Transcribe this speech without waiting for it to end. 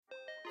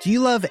Do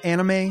you love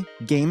anime,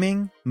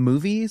 gaming,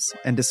 movies,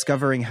 and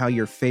discovering how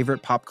your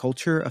favorite pop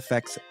culture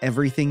affects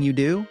everything you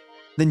do?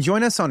 Then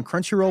join us on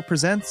Crunchyroll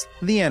Presents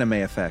The Anime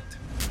Effect.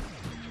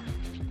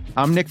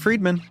 I'm Nick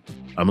Friedman.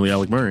 I'm Lee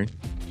Alec Murray.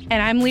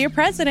 And I'm Leah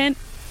President.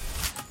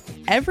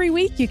 Every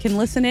week you can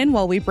listen in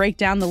while we break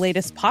down the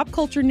latest pop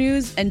culture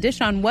news and dish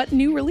on what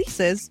new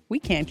releases we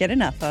can't get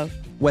enough of.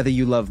 Whether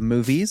you love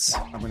movies,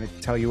 I'm going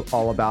to tell you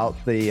all about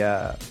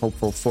the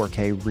hopeful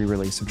 4K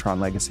re-release of Tron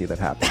Legacy that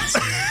happens.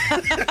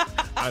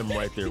 I'm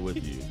right there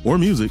with you. Or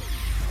music.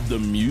 The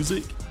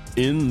music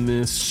in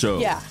this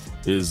show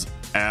is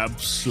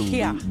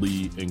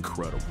absolutely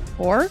incredible.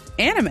 Or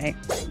anime.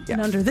 And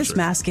under this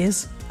mask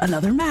is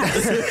another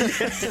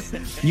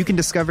mask. You can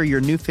discover your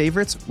new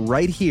favorites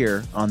right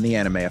here on The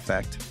Anime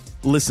Effect.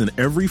 Listen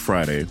every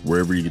Friday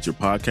wherever you get your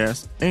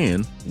podcasts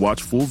and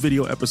watch full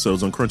video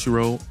episodes on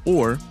Crunchyroll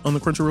or on the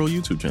Crunchyroll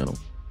YouTube channel.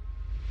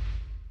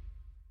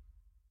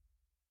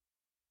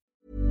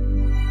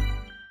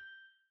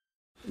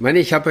 Mann,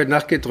 ich habe heute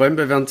Nacht geträumt,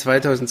 wir werden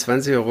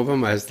 2020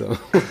 Europameister.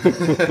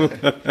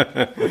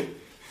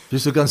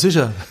 Bist du ganz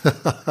sicher?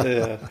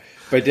 Ja.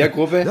 Bei der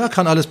Gruppe? Ja,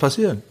 kann alles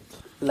passieren.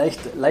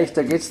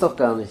 Leichter geht's doch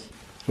gar nicht.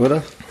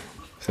 Oder?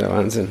 Ist ja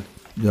Wahnsinn.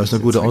 Ja, ist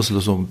eine gute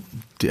Auslosung.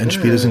 Die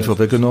Endspiele sind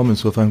vorweggenommen,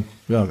 insofern,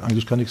 ja,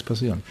 eigentlich kann nichts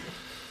passieren.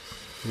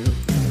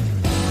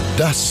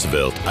 Das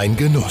wird ein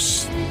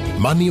Genuss.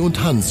 Manni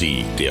und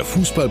Hansi, der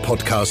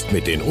Fußball-Podcast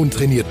mit den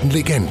untrainierten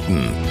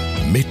Legenden.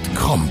 Mit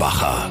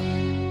Krombacher.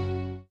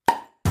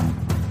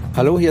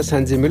 Hallo, hier ist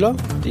Hansi Müller,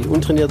 die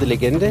untrainierte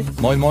Legende.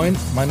 Moin Moin,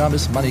 mein Name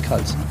ist Manni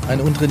Kals,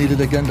 eine untrainierte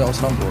Legende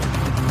aus Hamburg.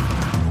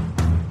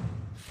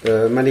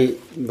 Manni,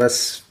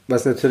 was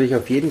natürlich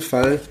auf jeden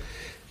Fall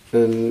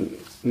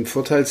ein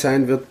Vorteil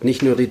sein wird,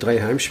 nicht nur die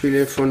 3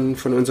 Heimspiele von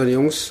unseren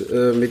Jungs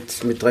mit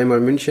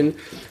 3-mal München,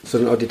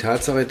 sondern auch die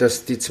Tatsache,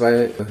 dass die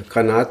 2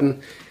 Granaten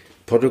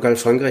Portugal,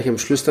 Frankreich am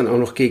Schluss dann auch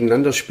noch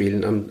gegeneinander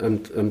spielen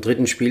am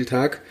 3.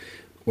 Spieltag.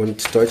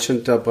 Und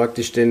Deutschland da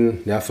praktisch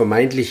den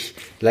vermeintlich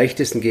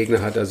leichtesten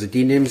Gegner hat. Also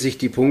die nehmen sich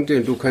die Punkte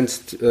und du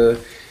kannst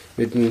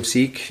mit dem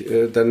Sieg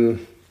dann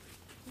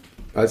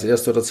als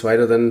Erster oder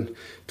Zweiter dann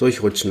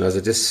durchrutschen.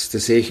 Also das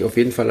sehe ich auf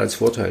jeden Fall als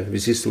Vorteil. Wie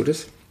siehst du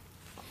das?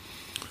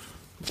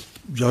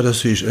 Ja, das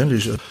sehe ich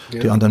ähnlich.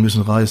 Die anderen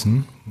müssen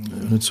reisen.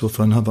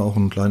 Insofern haben wir auch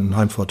einen kleinen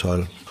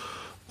Heimvorteil.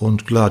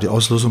 Und klar, die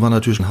Auslosung war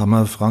natürlich ein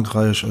Hammer.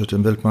 Frankreich,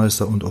 den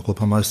Weltmeister und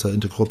Europameister in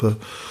der Gruppe.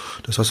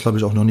 Das hat es, glaube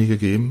ich, auch noch nie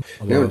gegeben.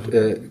 Aber,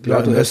 und,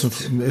 klar, im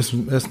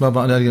ersten Mal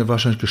waren einige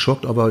wahrscheinlich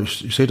geschockt, aber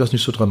ich sehe das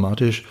nicht so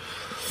dramatisch.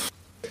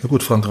 Ja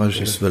gut, Frankreich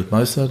ist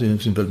Weltmeister, die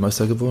sind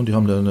Weltmeister geworden, die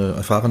haben da eine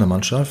erfahrene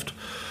Mannschaft.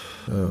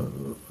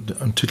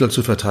 Einen Titel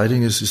zu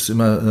verteidigen ist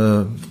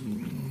immer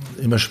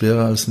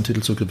schwerer als einen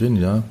Titel zu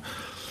gewinnen, ja.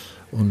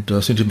 Und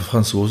da sind die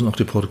Franzosen, auch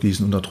die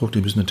Portugiesen unter Druck,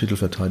 die müssen den Titel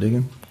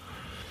verteidigen.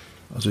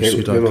 Also ich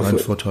sehe da keinen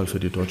Vorteil für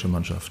die deutsche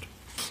Mannschaft.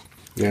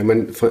 Ja, ich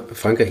meine,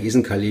 Frankreich ist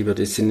ein Kaliber,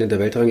 die sind in der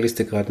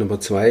Weltrangliste gerade Nummer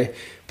 2,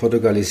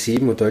 Portugal ist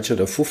 7 und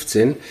Deutschland auf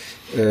 15.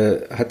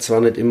 Hat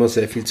zwar nicht immer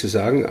sehr viel zu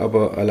sagen,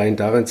 aber allein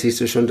daran siehst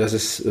du schon, dass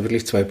es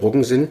wirklich 2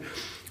 Brocken sind.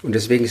 Und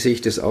deswegen sehe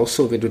ich das auch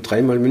so, wenn du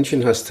 3-mal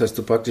München hast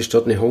du praktisch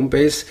dort eine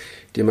Homebase.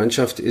 Die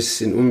Mannschaft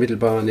ist in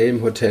unmittelbarer Nähe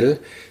im Hotel,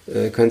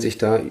 kann sich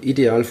da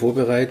ideal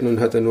vorbereiten und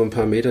hat dann nur ein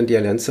paar Meter in die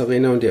Allianz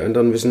Arena und die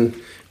anderen müssen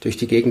durch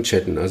die Gegend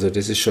chatten. Also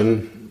das ist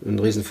schon ein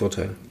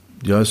Riesenvorteil.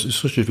 Ja, es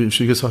ist richtig,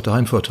 wie gesagt, der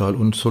Heimvorteil.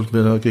 Und sollten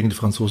wir da gegen die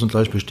Franzosen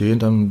gleich bestehen,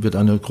 dann wird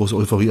eine große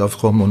Euphorie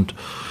aufkommen und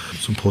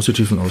zum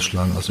Positiven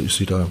ausschlagen. Also ich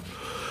sehe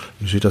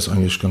das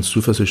eigentlich ganz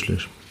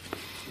zuversichtlich.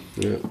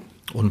 Ja.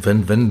 Und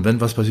wenn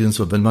was passieren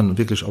soll, wenn man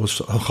wirklich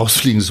auch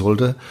rausfliegen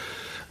sollte,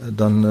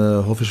 dann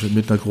hoffe ich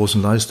mit einer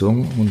großen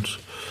Leistung. Und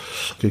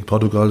gegen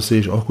Portugal sehe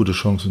ich auch gute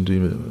Chancen.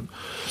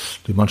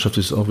 Die Mannschaft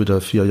ist auch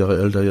wieder 4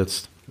 Jahre älter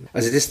jetzt.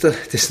 Also das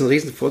ist ein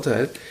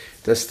Riesenvorteil,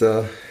 dass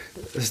der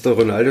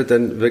Ronaldo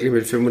dann wirklich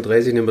mit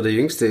 35 nicht mehr der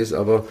Jüngste ist.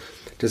 Aber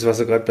das, was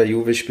er gerade bei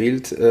Juve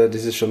spielt,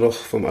 das ist schon noch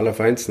vom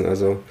Allerfeinsten.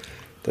 Also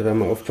da werden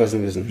wir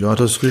aufpassen müssen. Ja,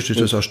 das ist richtig,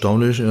 das ist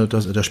erstaunlich.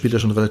 Der spielt ja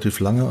schon relativ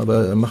lange,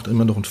 aber er macht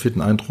immer noch einen fitten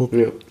Eindruck.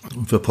 Ja.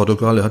 Und für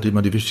Portugal, er hat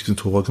immer die wichtigsten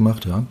Tore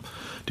gemacht. Ja.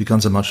 Die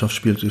ganze Mannschaft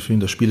spielt für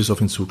ihn, das Spiel ist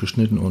auf ihn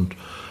zugeschnitten und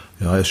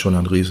ja, er ist schon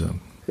ein Riese.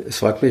 Es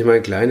fragt mich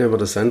mein Kleiner, aber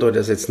der Sandro,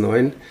 der ist jetzt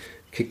 9,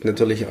 kickt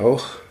natürlich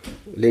auch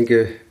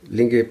linke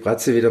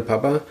Bratze wie der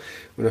Papa.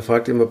 Und er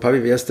fragt immer,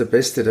 Papi, wer ist der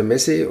Beste, der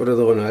Messi oder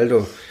der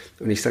Ronaldo?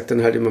 Und ich sage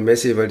dann halt immer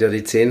Messi, weil der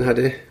die 10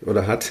 hatte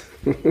oder hat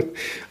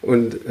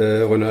und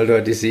Ronaldo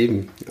hat die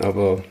 7.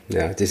 Aber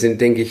ja, die sind,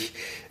 denke ich,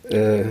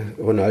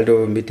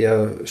 Ronaldo mit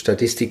der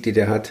Statistik, die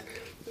der hat,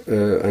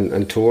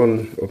 an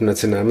Toren, ob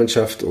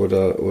Nationalmannschaft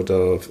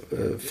oder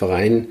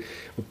Verein,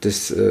 ob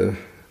das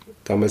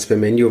damals bei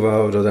Man U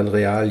war oder dann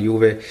Real,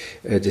 Juve,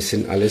 das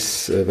sind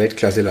alles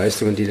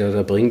Weltklasse-Leistungen, die der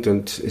da bringt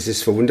und es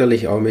ist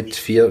verwunderlich, auch mit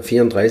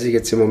 34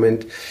 jetzt im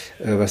Moment,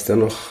 was der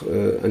noch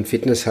an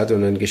Fitness hat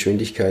und an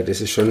Geschwindigkeit.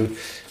 Das ist schon,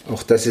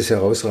 auch das ist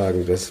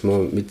herausragend, dass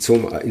man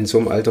in so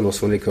einem Alter noch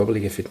so eine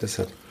körperliche Fitness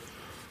hat.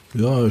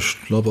 Ja, ich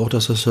glaube auch,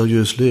 dass er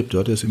seriös lebt.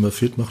 Ja, der ist immer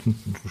fit, macht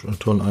einen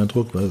tollen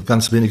Eindruck,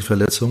 ganz wenige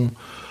Verletzungen.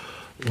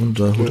 Und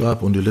Hut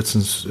ab. Und die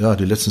letzten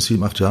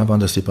 7, 8 Jahre waren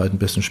das die beiden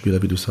besten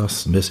Spieler, wie du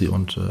sagst, Messi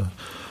und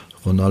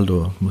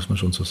Ronaldo, muss man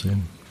schon so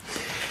sehen.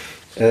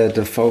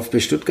 Der VfB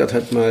Stuttgart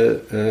hat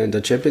mal in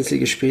der Champions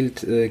League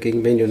gespielt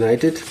gegen Man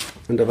United.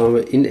 Und da waren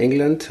wir in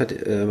England,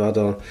 war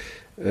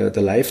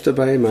der Live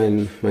dabei,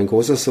 mein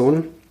großer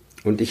Sohn.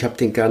 Und ich habe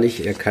den gar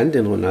nicht erkannt,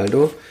 den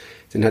Ronaldo.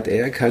 Den hat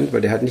er erkannt,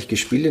 weil der hat nicht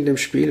gespielt in dem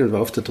Spiel und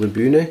war auf der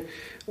Tribüne.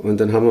 Und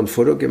dann haben wir ein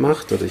Foto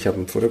gemacht, oder ich habe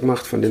ein Foto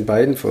gemacht von den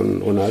beiden,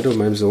 von Ronaldo und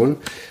meinem Sohn.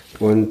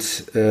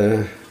 Und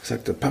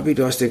sagte, Papi,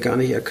 du hast den gar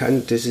nicht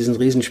erkannt, das ist ein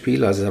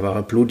Riesenspieler. Also da war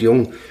er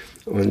blutjung.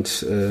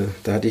 Und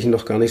da hatte ich ihn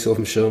noch gar nicht so auf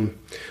dem Schirm.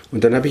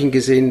 Und dann habe ich ihn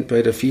gesehen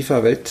bei der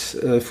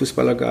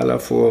FIFA-Weltfußballer-Gala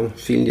vor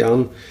vielen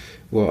Jahren,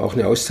 wo er auch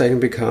eine Auszeichnung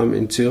bekam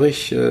in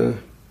Zürich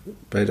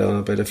bei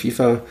der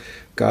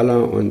FIFA-Gala.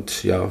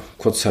 Und ja,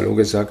 kurz Hallo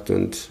gesagt.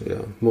 Und ja,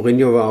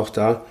 Mourinho war auch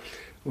da.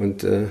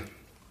 Und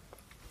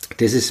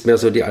das ist mehr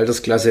so die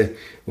Altersklasse,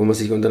 wo man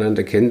sich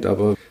untereinander kennt,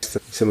 aber da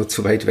sind wir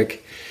zu weit weg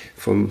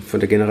von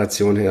der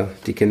Generation her.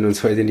 Die kennen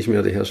uns heute nicht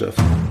mehr, die Herrschaft.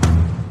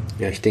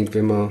 Ja, ich denke,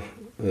 wenn man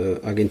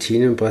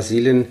Argentinien und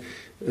Brasilien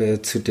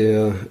zu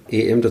der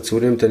EM dazu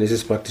nimmt, dann ist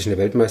es praktisch eine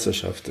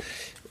Weltmeisterschaft.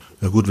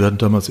 Ja gut, wir hatten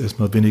damals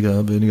erstmal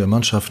weniger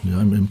Mannschaften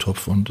im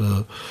Topf und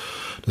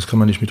das kann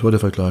man nicht mit heute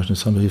vergleichen.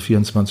 Jetzt haben wir hier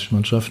 24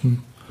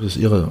 Mannschaften, das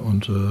ist irre.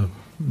 Und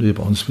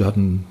bei uns, wir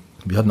hatten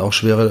auch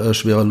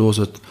schwere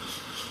Lose.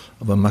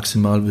 Aber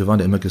maximal, wir waren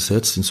ja immer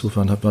gesetzt,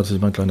 insofern war das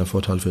immer ein kleiner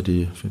Vorteil für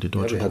die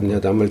Deutsche. Wir hatten ja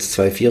damals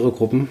 2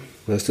 Vierergruppen,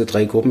 da hast du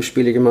 3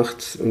 Gruppenspiele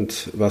gemacht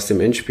und warst im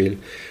Endspiel.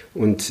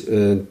 Und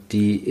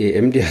die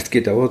EM, die hat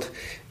gedauert,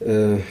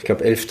 ich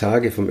glaube 11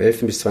 Tage, vom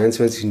 11. bis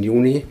 22.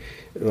 Juni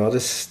war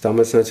das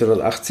damals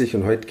 1980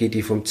 und heute geht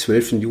die vom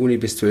 12. Juni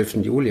bis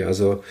 12. Juli,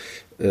 also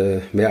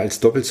mehr als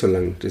doppelt so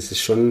lang. Das ist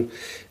schon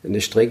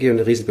eine Strecke und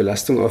eine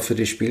Riesenbelastung auch für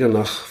die Spieler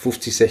nach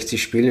 50, 60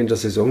 Spielen in der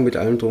Saison mit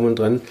allem drum und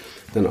dran,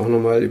 dann auch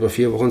nochmal über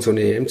 4 Wochen so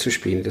eine EM zu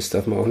spielen. Das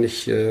darf man auch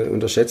nicht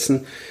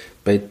unterschätzen,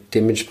 bei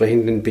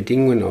dementsprechenden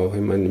Bedingungen auch.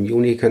 Ich meine, im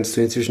Juni kannst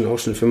du inzwischen auch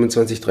schon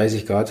 25,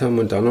 30 Grad haben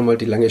und da nochmal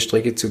die lange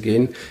Strecke zu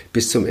gehen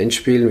bis zum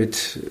Endspiel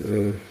mit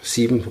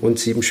rund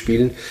 7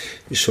 Spielen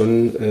ist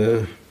schon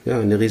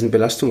eine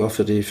Riesenbelastung auch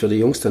für die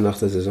Jungs dann nach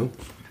der Saison.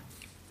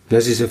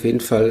 Das ist auf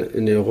jeden Fall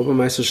eine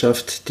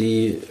Europameisterschaft,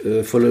 die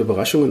voller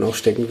Überraschungen auch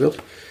stecken wird.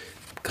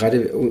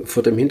 Gerade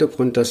vor dem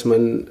Hintergrund, dass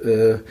man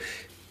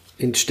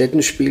in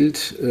Städten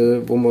spielt,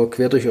 wo man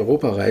quer durch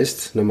Europa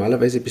reist.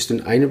 Normalerweise bist du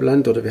in einem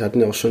Land, oder wir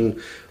hatten ja auch schon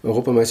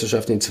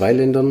Europameisterschaften in 2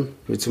 Ländern,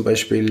 wie zum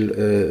Beispiel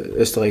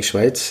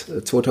Österreich-Schweiz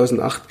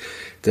 2008.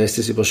 Da ist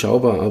es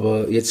überschaubar,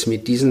 aber jetzt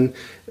mit diesen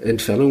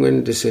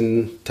Entfernungen, das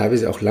sind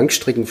teilweise auch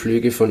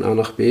Langstreckenflüge von A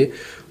nach B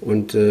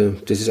und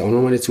das ist auch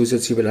nochmal eine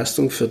zusätzliche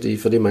Belastung für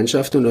die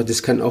Mannschaft und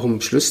das kann auch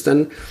am Schluss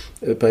dann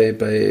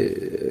bei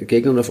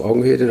Gegnern auf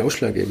Augenhöhe den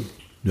Ausschlag geben.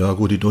 Ja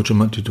gut, die deutsche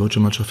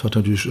Mannschaft hat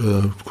natürlich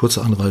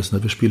kurze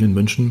Anreisen. Wir spielen in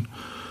München,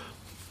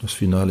 das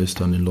Finale ist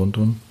dann in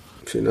London.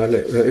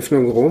 Finale,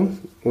 Eröffnung in Rom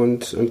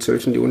und am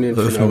 12. Juni im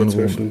Finale,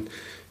 12.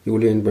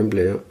 Juli in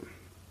Wembley, ja.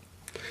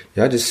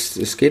 Ja, das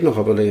geht noch,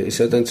 aber da ist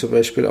ja dann zum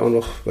Beispiel auch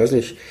noch, weiß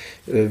nicht,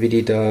 wie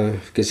die da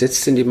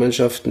gesetzt sind, die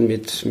Mannschaften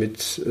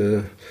mit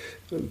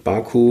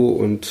Baku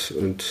und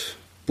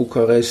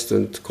Bukarest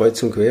und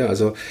kreuz und quer.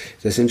 Also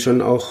da sind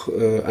schon auch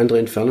andere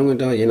Entfernungen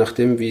da, je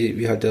nachdem,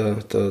 wie halt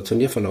der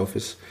Turnierverlauf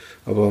ist.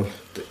 Aber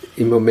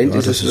im Moment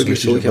ist es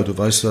wirklich so. Du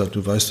weißt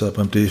ja,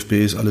 beim DFB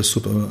ist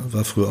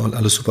war früher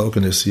alles super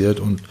organisiert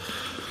und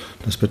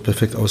das wird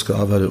perfekt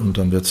ausgearbeitet und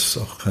dann wird es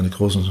auch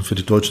für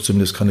die Deutschen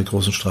zumindest keine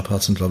großen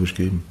Strapazen, glaube ich,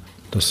 geben.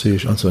 Das sehe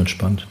ich also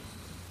entspannt.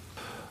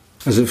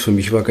 Also für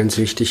mich war ganz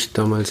wichtig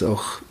damals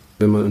auch,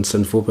 wenn wir uns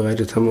dann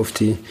vorbereitet haben auf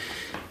die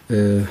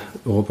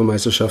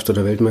Europameisterschaft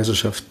oder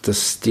Weltmeisterschaft,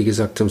 dass die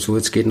gesagt haben, so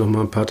jetzt geht noch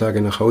mal ein paar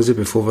Tage nach Hause,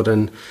 bevor wir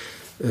dann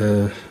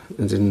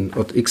in den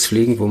Ort X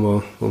fliegen, wo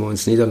wir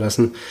uns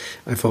niederlassen,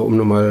 einfach um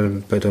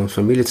nochmal bei der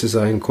Familie zu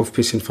sein, Kopf ein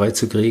bisschen frei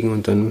zu kriegen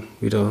und dann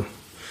wieder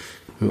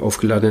mit dem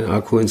aufgeladenen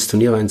Akku ins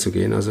Turnier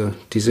reinzugehen. Also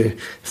diese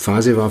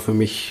Phase war für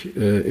mich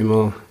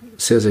immer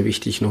sehr, sehr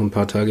wichtig, noch ein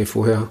paar Tage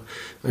vorher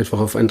einfach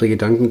auf andere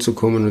Gedanken zu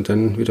kommen und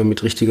dann wieder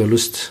mit richtiger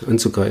Lust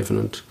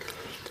anzugreifen.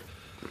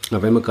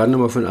 Aber wenn wir gerade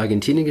nochmal von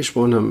Argentinien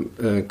gesprochen haben,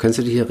 kannst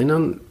du dich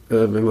erinnern,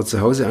 wenn wir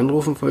zu Hause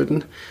anrufen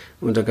wollten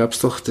und da gab es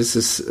doch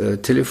dieses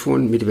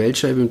Telefon mit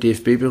Wählscheibe im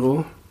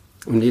DFB-Büro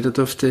und jeder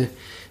durfte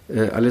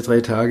alle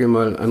 3 Tage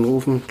mal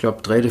anrufen. Ich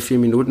glaube 3 oder 4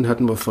 Minuten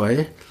hatten wir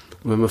frei.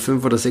 Und wenn wir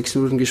 5 oder 6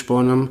 Minuten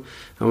gesprochen haben,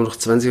 haben wir noch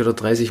 20 oder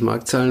 30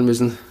 Mark zahlen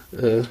müssen,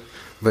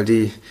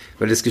 weil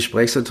das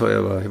Gespräch so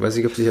teuer war. Ich weiß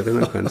nicht, ob du dich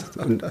erinnern kannst.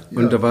 Und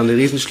da war eine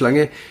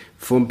Riesenschlange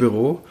vorm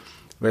Büro,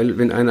 weil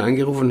wenn einer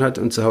angerufen hat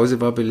und zu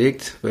Hause war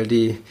belegt, weil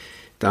die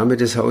Dame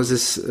des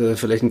Hauses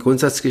vielleicht ein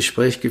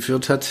Grundsatzgespräch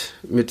geführt hat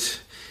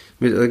mit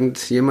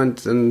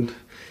irgendjemand und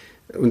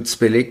es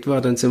belegt war,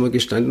 dann sind wir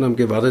gestanden und haben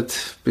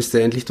gewartet, bis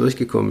der endlich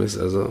durchgekommen ist.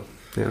 Also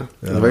ja.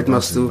 Und heute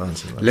machst du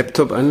Wahnsinn.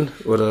 Laptop an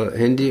oder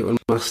Handy und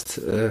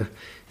machst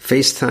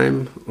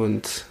FaceTime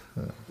und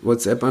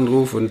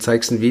WhatsApp-Anruf und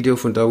zeigst ein Video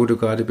von da, wo du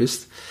gerade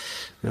bist.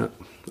 Ja,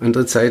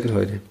 andere Zeiten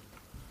heute.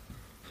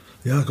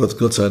 Ja,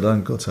 Gott sei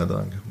Dank.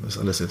 Ist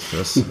alles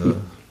etwas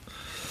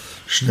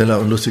schneller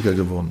und lustiger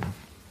geworden.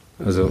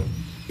 Also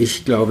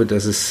ich glaube,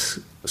 dass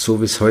es,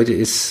 so wie es heute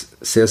ist,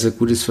 sehr, sehr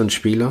gut ist für einen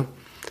Spieler,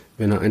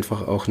 wenn er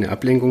einfach auch eine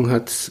Ablenkung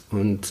hat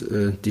und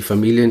die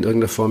Familie in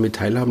irgendeiner Form mit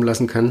teilhaben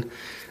lassen kann,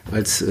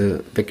 als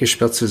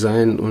weggesperrt zu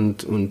sein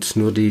und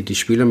nur die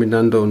Spieler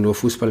miteinander und nur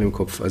Fußball im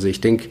Kopf. Also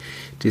ich denke,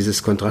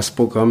 dieses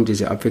Kontrastprogramm,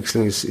 diese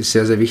Abwechslung ist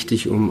sehr, sehr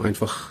wichtig, um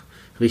einfach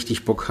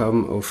richtig Bock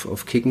haben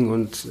auf Kicken.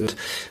 Und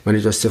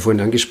du hast ja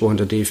vorhin angesprochen,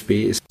 der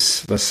DFB ist,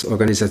 was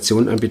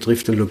Organisation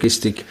anbetrifft und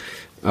Logistik,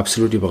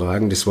 absolut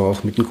überragend. Das war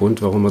auch mit ein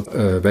Grund, warum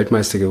wir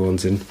Weltmeister geworden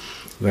sind,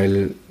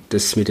 weil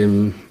das mit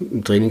dem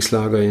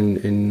Trainingslager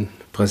in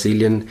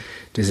Brasilien,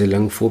 das sie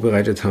lang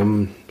vorbereitet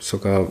haben,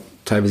 sogar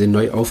teilweise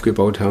neu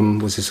aufgebaut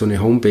haben, wo sie so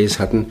eine Homebase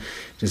hatten,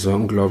 das war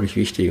unglaublich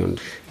wichtig. Und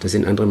da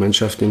sind andere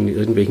Mannschaften in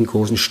irgendwelchen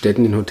großen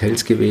Städten, in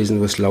Hotels gewesen,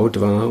 wo es laut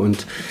war,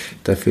 und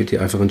da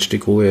fehlte einfach ein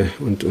Stück Ruhe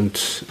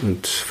und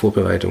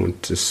Vorbereitung,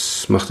 und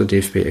das macht der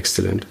DFB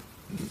exzellent.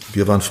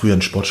 Wir waren früher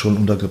in Sportschulen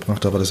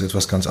untergebracht, aber das ist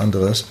etwas ganz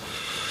anderes.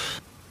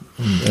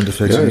 Im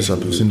Endeffekt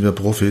sind wir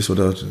Profis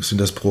oder sind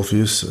das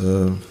Profis.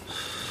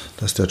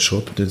 Das ist der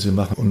Job, den sie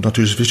machen. Und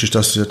natürlich ist wichtig,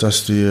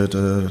 dass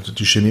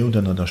die Chemie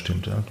untereinander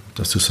stimmt. Ja?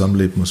 Das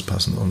Zusammenleben muss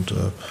passen, und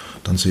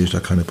dann sehe ich da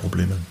keine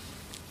Probleme.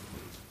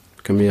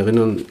 Ich kann mich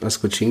erinnern,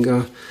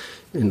 Ascochinga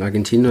in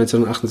Argentinien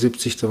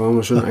 1978, da waren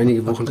wir schon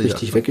einige Wochen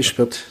richtig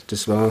weggesperrt.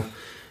 Das war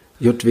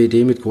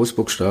JWD mit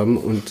Großbuchstaben,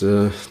 und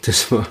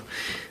das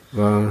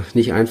war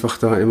nicht einfach,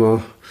 da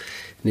immer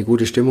eine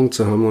gute Stimmung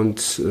zu haben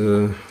und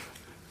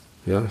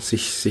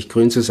sich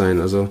grün zu sein.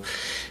 Also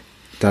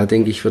da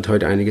denke ich, wird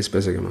heute einiges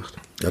besser gemacht.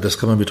 Ja, das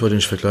kann man mit heute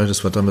nicht vergleichen.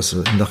 Das war damals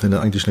im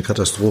Nachhinein eigentlich eine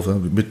Katastrophe,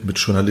 mit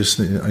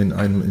Journalisten in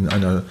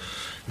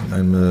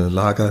einem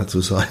Lager zu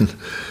sein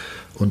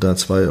und da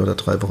 2 oder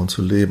 3 Wochen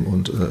zu leben.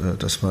 Und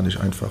das war nicht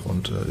einfach.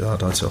 Und da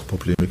hat es ja auch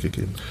Probleme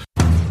gegeben.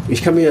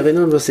 Ich kann mich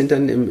erinnern, wir sind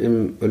dann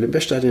im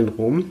Olympiastadion in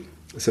Rom,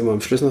 sind wir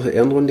am Schluss noch eine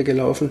Ehrenrunde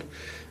gelaufen.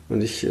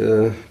 Und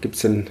gibt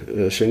es ein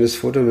schönes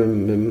Foto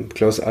mit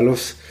Klaus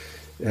Allofs.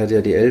 Er hat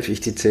ja die 11,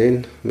 ich die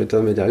 10, mit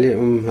der Medaille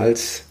um den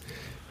Hals.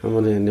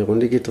 Haben wir eine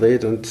Runde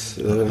gedreht. Und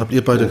habt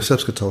ihr beide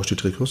selbst getauscht, die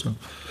Trikots?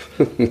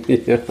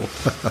 Ja.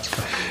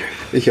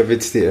 Ich habe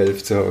jetzt die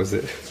 11 zu Hause.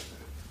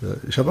 Ja,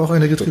 ich habe auch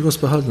einige Trikots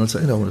behalten als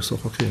Erinnerung, ist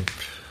doch okay.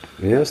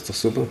 Ja, ist doch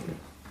super.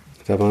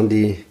 Da waren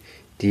die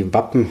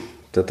Wappen,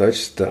 der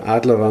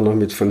Adler war noch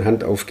mit von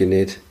Hand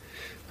aufgenäht.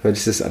 Heute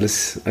ist das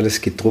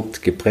alles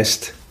gedruckt,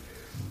 gepresst.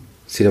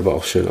 Sieht aber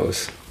auch schön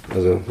aus.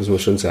 Also muss man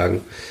schon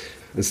sagen.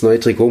 Das neue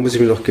Trikot muss ich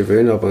mir noch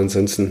gewöhnen, aber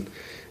ansonsten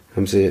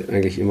haben sie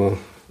eigentlich immer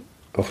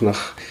auch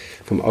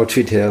vom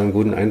Outfit her einen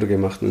guten Eindruck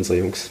gemacht, unsere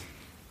Jungs.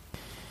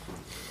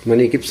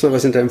 Manni, gibt es noch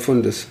was in deinem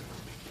Fundus?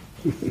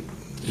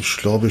 Ich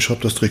glaube, ich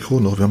habe das Trikot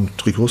noch. Wir haben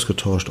Trikots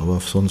getauscht,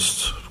 aber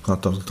sonst,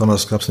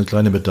 damals gab es eine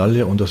kleine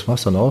Medaille und das war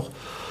es dann auch.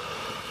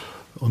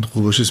 Und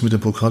Rubisch ist mit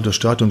dem Pokal durchs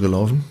Stadion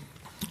gelaufen,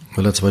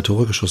 weil er 2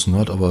 Tore geschossen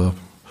hat, aber...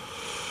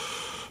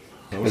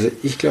 Also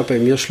ich glaube, bei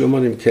mir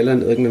schlummern im Keller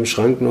in irgendeinem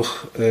Schrank noch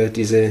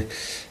diese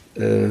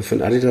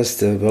von Adidas,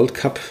 der World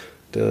Cup,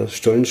 der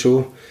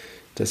Stollenschuh.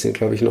 Da sind,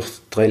 glaube ich, noch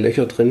 3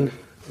 Löcher drin.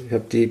 Ich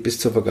habe die bis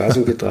zur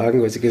Vergasung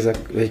getragen, weil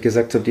ich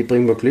gesagt habe, die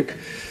bringen mir Glück.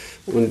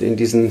 Und in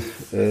diesen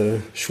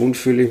Schuhen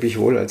fühle ich mich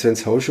wohl, als wenn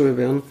es Hausschuhe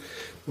wären.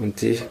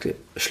 Und die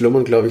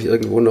schlummern, glaube ich,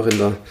 irgendwo noch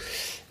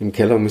im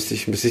Keller. Müsste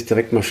ich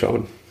direkt mal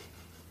schauen.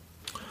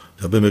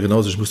 Ja, bei mir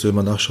genauso. Ich musste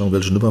immer nachschauen,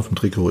 welche Nummer auf dem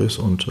Trikot ist.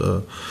 Und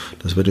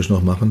das werde ich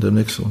noch machen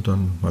demnächst. Und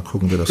dann mal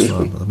gucken, wer das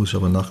war. Da muss ich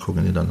aber nachgucken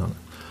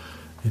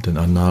in den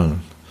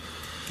Annalen.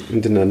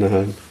 In den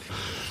Annalen.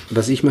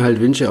 Was ich mir halt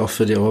wünsche, auch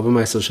für die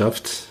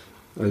Europameisterschaft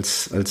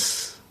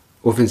als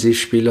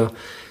Offensivspieler,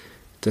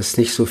 dass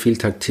nicht so viel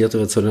taktiert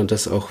wird, sondern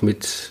dass auch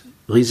mit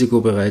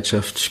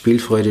Risikobereitschaft,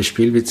 Spielfreude,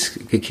 Spielwitz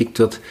gekickt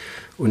wird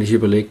und nicht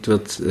überlegt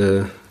wird,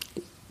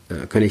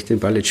 kann ich den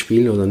Ball jetzt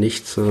spielen oder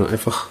nicht, sondern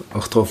einfach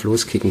auch drauf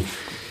loskicken.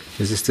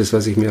 Das ist das,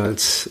 was ich mir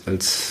als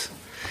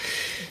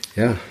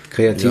Kreativspieler.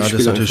 Ja, das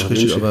ist natürlich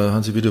richtig, aber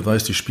Hansi, wie du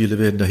weißt, die Spiele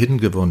werden da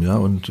hinten gewonnen, ja,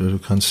 und du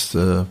kannst...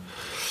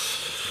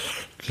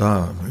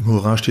 Klar, im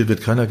Hurra-Stil wird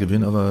keiner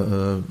gewinnen,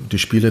 aber die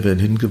Spiele werden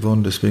hinten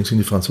gewonnen. Deswegen sind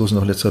die Franzosen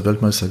auch letzter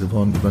Weltmeister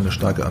geworden über eine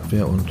starke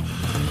Abwehr. Und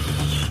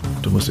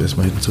du musst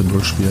erstmal hinten zu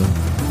 0 spielen.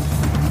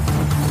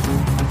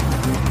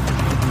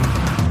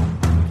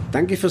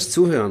 Danke fürs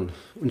Zuhören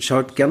und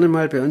schaut gerne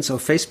mal bei uns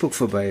auf Facebook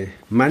vorbei.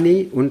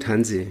 Manni und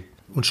Hansi.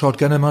 Und schaut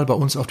gerne mal bei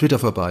uns auf Twitter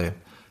vorbei.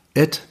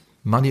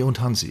 @Manni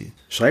und Hansi.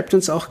 Schreibt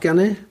uns auch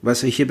gerne,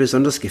 was euch hier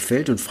besonders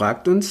gefällt, und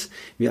fragt uns.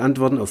 Wir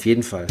antworten auf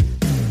jeden Fall.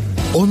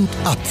 Und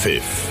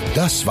Abpfiff.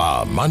 Das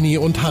war Manni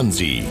und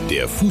Hansi,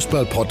 der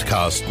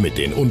Fußball-Podcast mit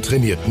den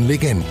untrainierten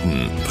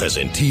Legenden.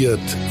 Präsentiert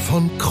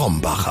von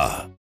Krombacher.